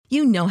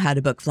You know how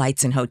to book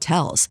flights and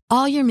hotels.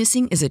 All you're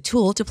missing is a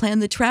tool to plan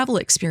the travel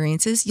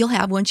experiences you'll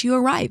have once you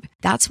arrive.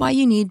 That's why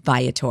you need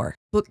Viator.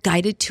 Book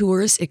guided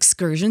tours,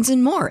 excursions,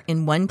 and more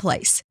in one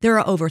place. There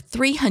are over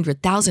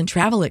 300,000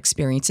 travel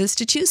experiences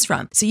to choose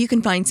from, so you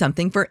can find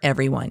something for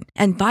everyone.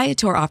 And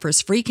Viator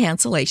offers free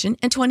cancellation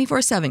and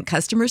 24/7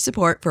 customer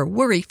support for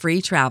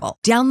worry-free travel.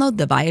 Download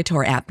the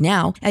Viator app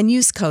now and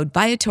use code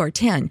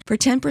Viator10 for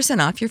 10%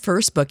 off your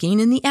first booking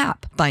in the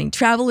app. Find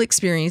travel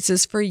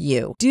experiences for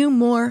you. Do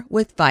more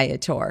with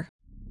Viator.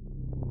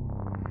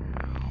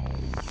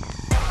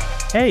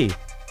 Hey,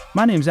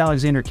 my name's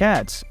Alexander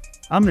Katz.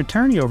 I'm an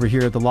attorney over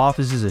here at the law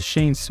offices of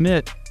Shane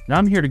Smith, and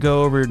I'm here to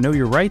go over Know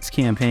Your Rights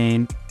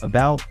campaign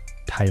about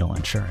title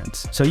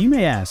insurance. So you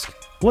may ask,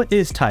 what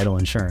is title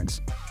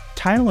insurance?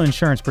 Title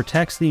insurance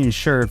protects the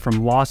insured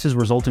from losses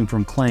resulting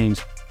from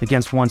claims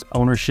against one's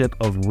ownership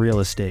of real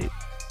estate.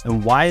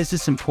 And why is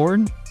this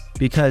important?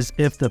 Because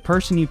if the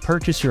person you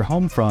purchase your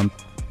home from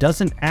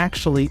doesn't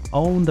actually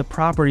own the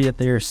property that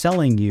they are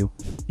selling you,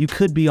 you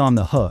could be on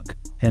the hook.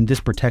 And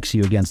this protects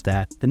you against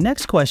that. The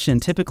next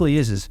question typically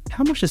is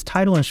how much does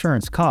title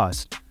insurance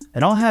cost?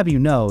 And I'll have you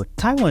know,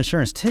 title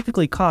insurance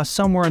typically costs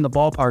somewhere in the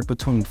ballpark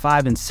between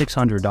 $500 and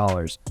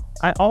 $600.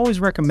 I always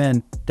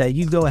recommend that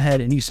you go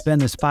ahead and you spend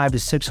this $500 to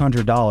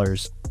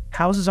 $600.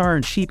 Houses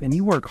aren't cheap, and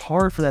you work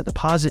hard for that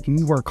deposit and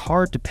you work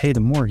hard to pay the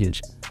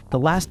mortgage. The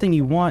last thing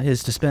you want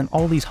is to spend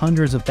all these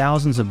hundreds of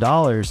thousands of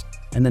dollars,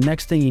 and the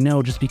next thing you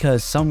know, just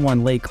because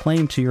someone laid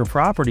claim to your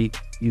property,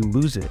 you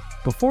lose it.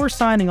 Before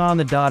signing on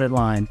the dotted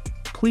line,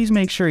 please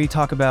make sure you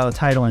talk about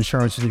title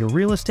insurance with your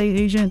real estate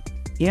agent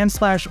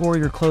or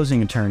your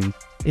closing attorney.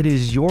 It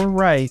is your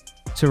right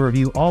to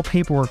review all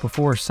paperwork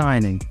before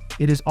signing.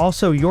 It is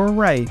also your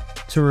right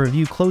to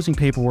review closing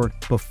paperwork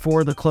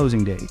before the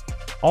closing date.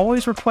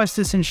 Always request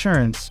this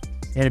insurance,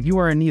 and if you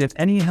are in need of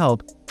any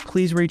help,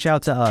 please reach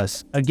out to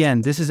us.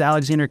 Again, this is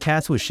Alexander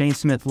Katz with Shane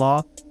Smith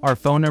Law. Our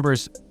phone number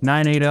is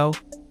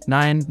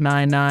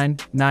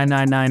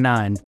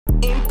 980-999-9999.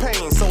 In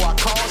pain, so I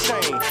call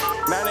Shane.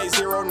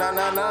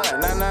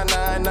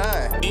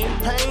 980-999-9999. In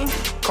pain,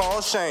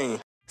 call Shane.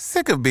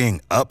 Sick of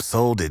being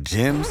upsold at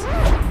gyms?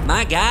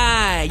 My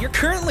guy, you're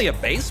currently a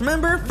base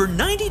member? For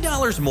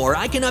 $90 more,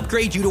 I can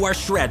upgrade you to our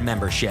Shred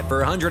membership.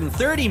 For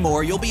 $130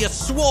 more, you'll be a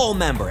Swole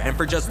member. And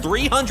for just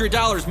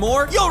 $300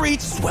 more, you'll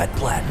reach Sweat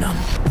Platinum.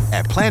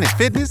 At Planet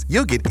Fitness,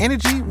 you'll get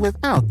energy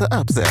without the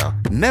upsell.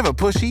 Never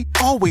pushy,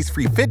 always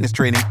free fitness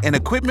training and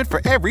equipment for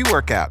every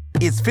workout.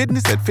 It's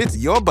fitness that fits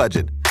your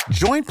budget.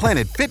 Join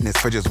Planet Fitness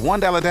for just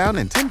 $1 down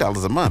and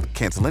 $10 a month.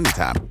 Cancel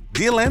anytime.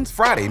 Deal ends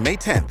Friday, May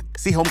 10th.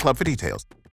 See Home Club for details.